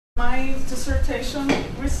My dissertation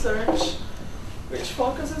research, which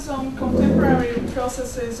focuses on contemporary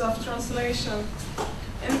processes of translation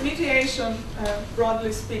and mediation,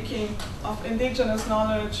 broadly speaking, of indigenous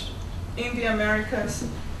knowledge in the Americas.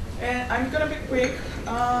 And I'm going to be quick.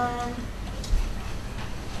 I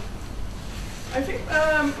think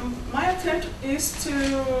my attempt is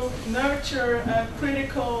to nurture a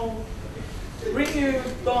critical, renewed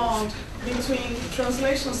bond between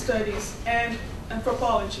translation studies and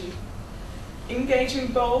anthropology, engaging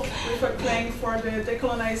both with a claim for the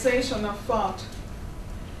decolonization of thought.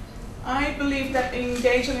 I believe that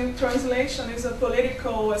engaging in translation is a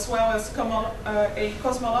political as well as a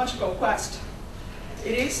cosmological quest.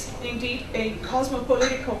 It is indeed a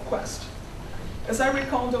cosmopolitical quest. As I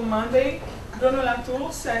recalled on Monday, Bruno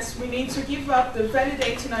Latour says we need to give up the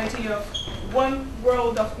validating idea of one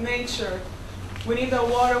world of nature. We need a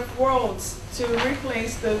war of worlds to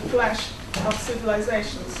replace the clash of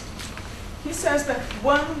civilizations. He says that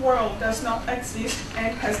one world does not exist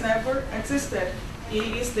and has never existed.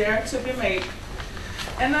 It is there to be made.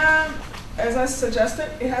 And as I suggested,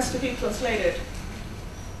 it has to be translated.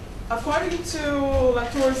 According to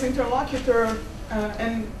Latour's interlocutor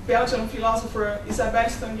and Belgian philosopher Isabelle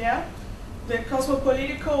Stengel, the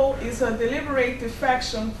cosmopolitical is a deliberate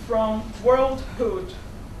defection from worldhood,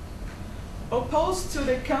 opposed to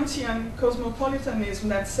the Kantian cosmopolitanism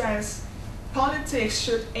that says politics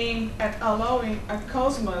should aim at allowing a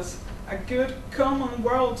cosmos, a good common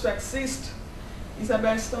world to exist.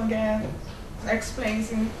 Isabelle Stengel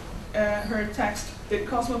explains in her text, The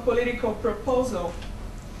Cosmopolitical Proposal,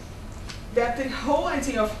 that the whole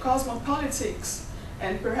idea of cosmopolitics,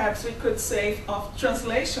 and perhaps we could say of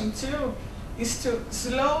translation too, is to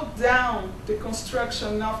slow down the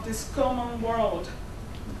construction of this common world.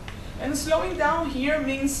 And slowing down here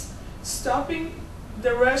means stopping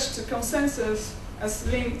the rush to consensus, as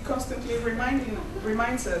Lynn constantly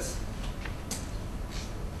reminds us.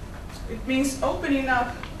 It means opening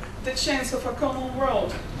up the chance of a common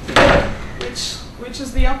world, which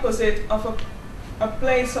is the opposite of a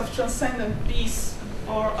place of transcendent peace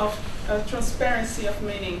or of transparency of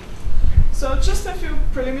meaning. So just a few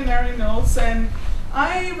preliminary notes, and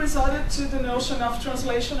I resorted to the notion of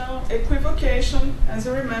translational equivocation, as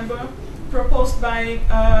you remember, proposed by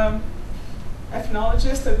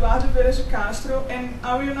ethnologist Eduardo Vieira de Castro, and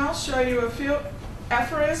I will now show you a few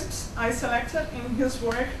aphorisms I selected in his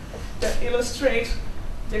work that illustrate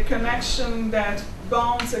the connection that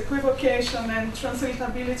bonds equivocation and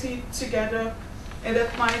translatability together, and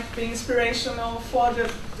that might be inspirational for the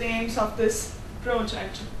aims of this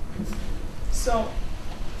project. So,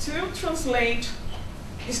 to translate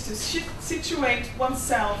is to situate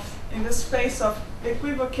oneself in the space of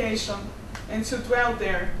equivocation and to dwell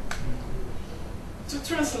there. To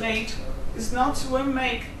translate is not to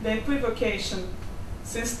unmake the equivocation,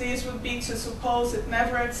 since this would be to suppose it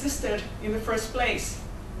never existed in the first place,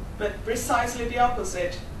 but precisely the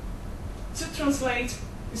opposite. To translate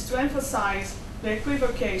is to emphasize the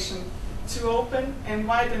equivocation, to open and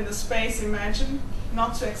widen the space imagined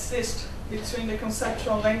not to exist between the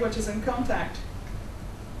conceptual languages in contact.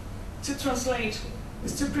 To translate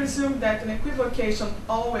is to presume that an equivocation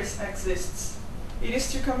always exists. It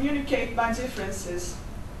is to communicate by differences,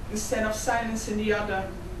 instead of silencing the other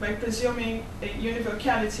by presuming a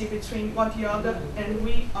univocality between what the other and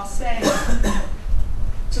we are saying.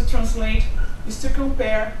 To translate is to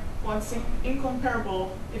compare what's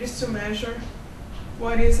incomparable. It is to measure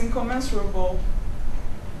what is incommensurable.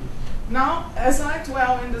 Now, as I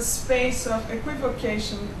dwell in the space of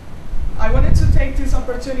equivocation, I wanted to take this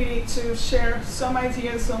opportunity to share some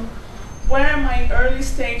ideas on where my early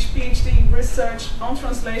stage PhD research on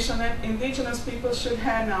translation and indigenous people should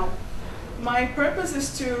head now. My purpose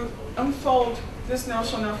is to unfold this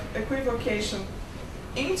notion of equivocation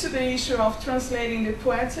into the issue of translating the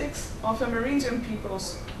poetics of Amerindian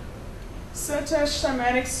peoples, such as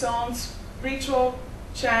shamanic songs, ritual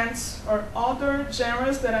chants, or other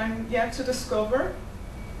genres that I'm yet to discover.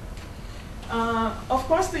 Of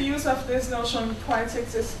course, the use of this notion of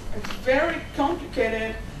poetics is very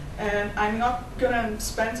complicated, and I'm not going to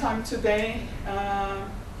spend time today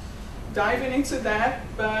diving into that,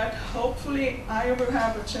 but hopefully I will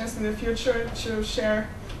have a chance in the future to share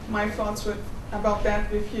my thoughts about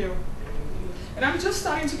that with you. And I'm just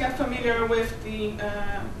starting to get familiar with the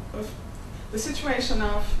situation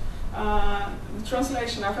of the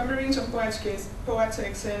translation of Amerindian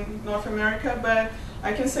poetics in North America, but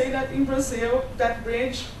I can say that in Brazil, that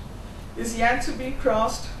bridge is yet to be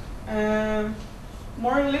crossed.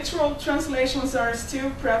 More literal translations are still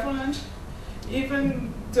prevalent,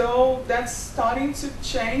 even though that's starting to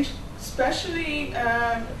change, especially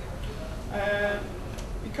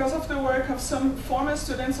because of the work of some former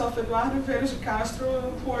students of Eduardo Pinheiro de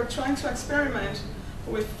Castro who are trying to experiment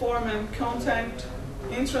with form and content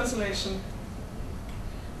in translation.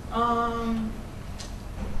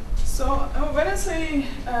 So when I say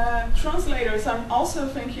translators, I'm also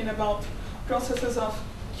thinking about processes of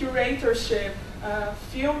curatorship,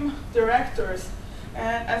 film directors,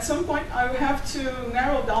 and at some point I will have to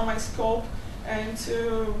narrow down my scope and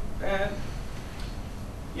to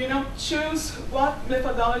choose what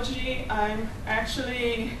methodology I'm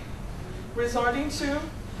actually resorting to.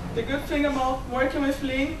 The good thing about working with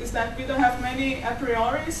Lynn is that we don't have many a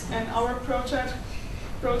prioris, and our project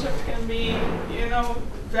can be,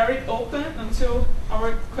 very open until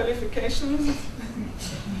our qualifications.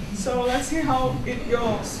 So let's see how it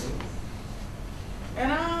goes.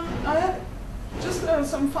 And I have just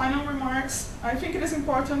some final remarks. I think it is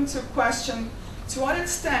important to question to what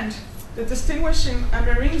extent the distinguishing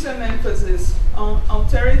Amerindian emphasis on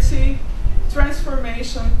alterity,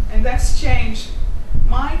 transformation, and exchange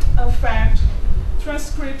might affect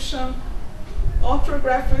transcription,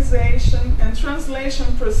 orthographization, and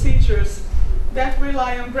translation procedures that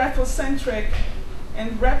rely on graphocentric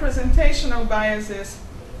and representational biases,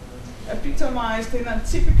 epitomized in a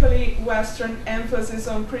typically Western emphasis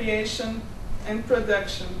on creation and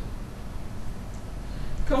production.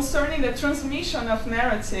 Concerning the transmission of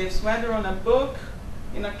narratives, whether on a book,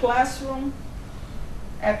 in a classroom,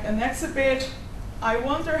 at an exhibit, I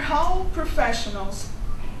wonder how professionals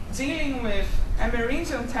dealing with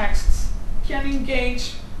Amerindian texts can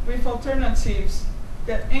engage with alternatives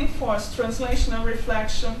that enforce translational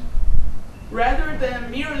reflection rather than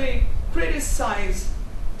merely criticize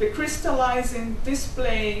the crystallizing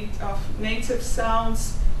display of native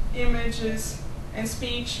sounds, images, and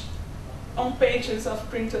speech on pages of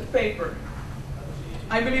printed paper.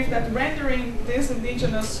 I believe that rendering these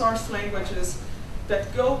indigenous source languages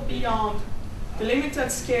that go beyond the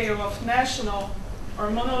limited scale of national or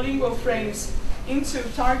monolingual frames into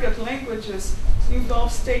target languages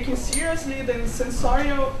involves taking seriously the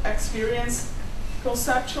sensorial experience,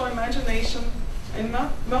 conceptual imagination, and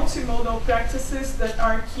multimodal practices that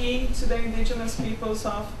are key to the indigenous peoples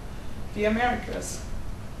of the Americas.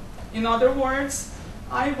 In other words,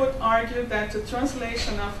 I would argue that the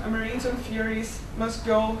translation of Amerindian theories must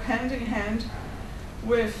go hand in hand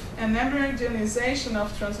with an Amerindianization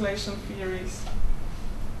of translation theories.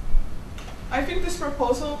 I think this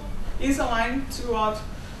proposal is aligned to what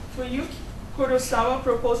Fuyuki Kurosawa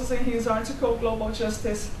proposes in his article Global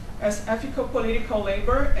Justice as Ethical Political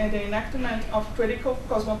Labor and the Enactment of Critical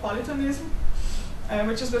Cosmopolitanism,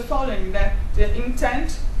 which is the following, that the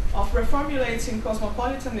intent of reformulating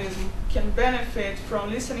cosmopolitanism can benefit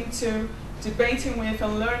from listening to, debating with,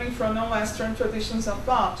 and learning from non-Western traditions of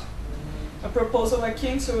thought. A proposal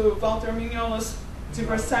akin to Walter Mignola's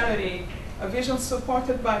diversality, a vision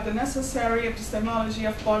supported by the necessary epistemology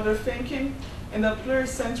of border thinking in a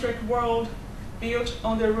pluricentric world built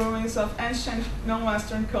on the ruins of ancient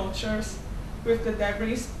non-Western cultures with the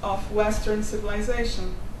debris of Western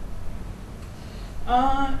civilization.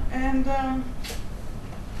 On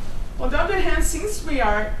the other hand, since we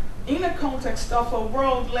are in a context of a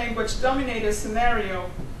world language-dominated scenario,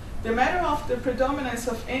 the matter of the predominance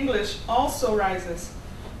of English also rises.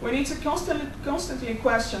 We need to constantly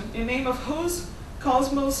question in name of whose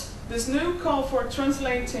cosmos this new call for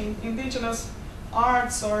translating indigenous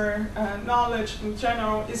arts or knowledge in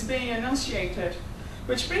general is being enunciated.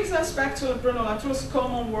 Which brings us back to Bruno Latroux's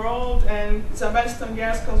Common World and Isabelle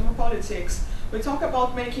Stanguer's Cosmopolitics. We talk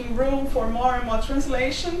about making room for more and more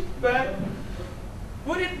translation, but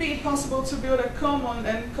would it be possible to build a common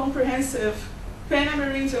and comprehensive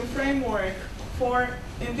Pan-Amerindian framework for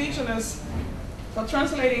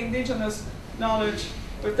translating indigenous knowledge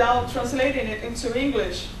without translating it into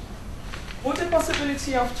English? Would the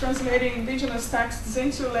possibility of translating indigenous texts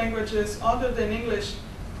into languages other than English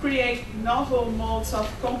create novel modes of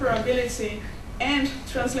comparability and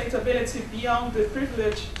translatability beyond the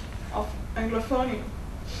privilege of Anglophonia?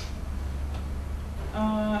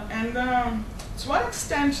 To what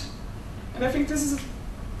extent, and I think this is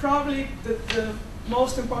probably the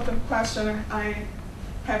most important question I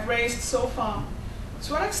have raised so far,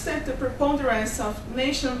 to what extent the preponderance of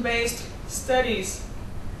nation-based studies,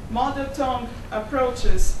 mother tongue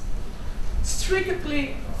approaches,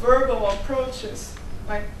 strictly verbal approaches,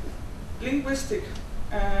 like linguistic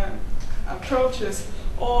approaches,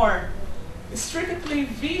 or strictly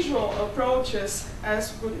visual approaches,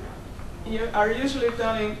 as are usually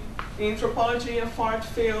done in anthropology of art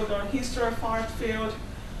field or history of art field,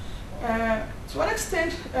 to what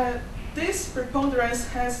extent this preponderance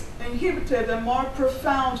has inhibited a more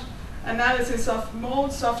profound analysis of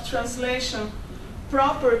modes of translation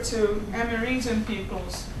proper to Amerindian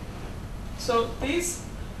peoples. So these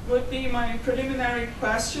would be my preliminary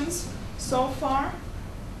questions so far.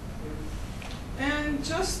 And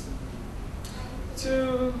just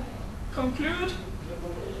to conclude,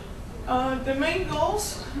 the main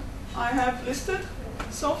goals I have listed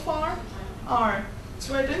so far are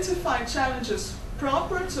to identify challenges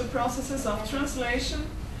proper to processes of translation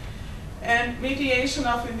and mediation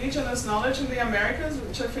of indigenous knowledge in the Americas,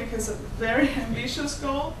 which I think is a very ambitious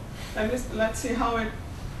goal. Let's see how it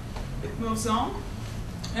moves on.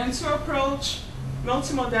 And to approach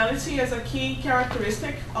multimodality as a key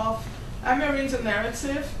characteristic of Amerindian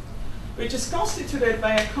narrative, which is constituted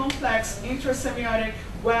by a complex intrasemiotic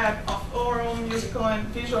web of oral, musical, and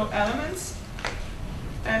visual elements.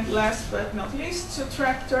 And last but not least, to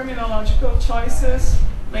track terminological choices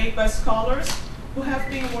made by scholars who have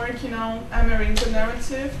been working on Amerindian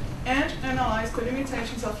narrative and analyze the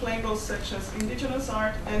limitations of labels such as indigenous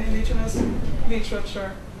art and indigenous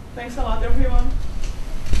literature. Thanks a lot, everyone.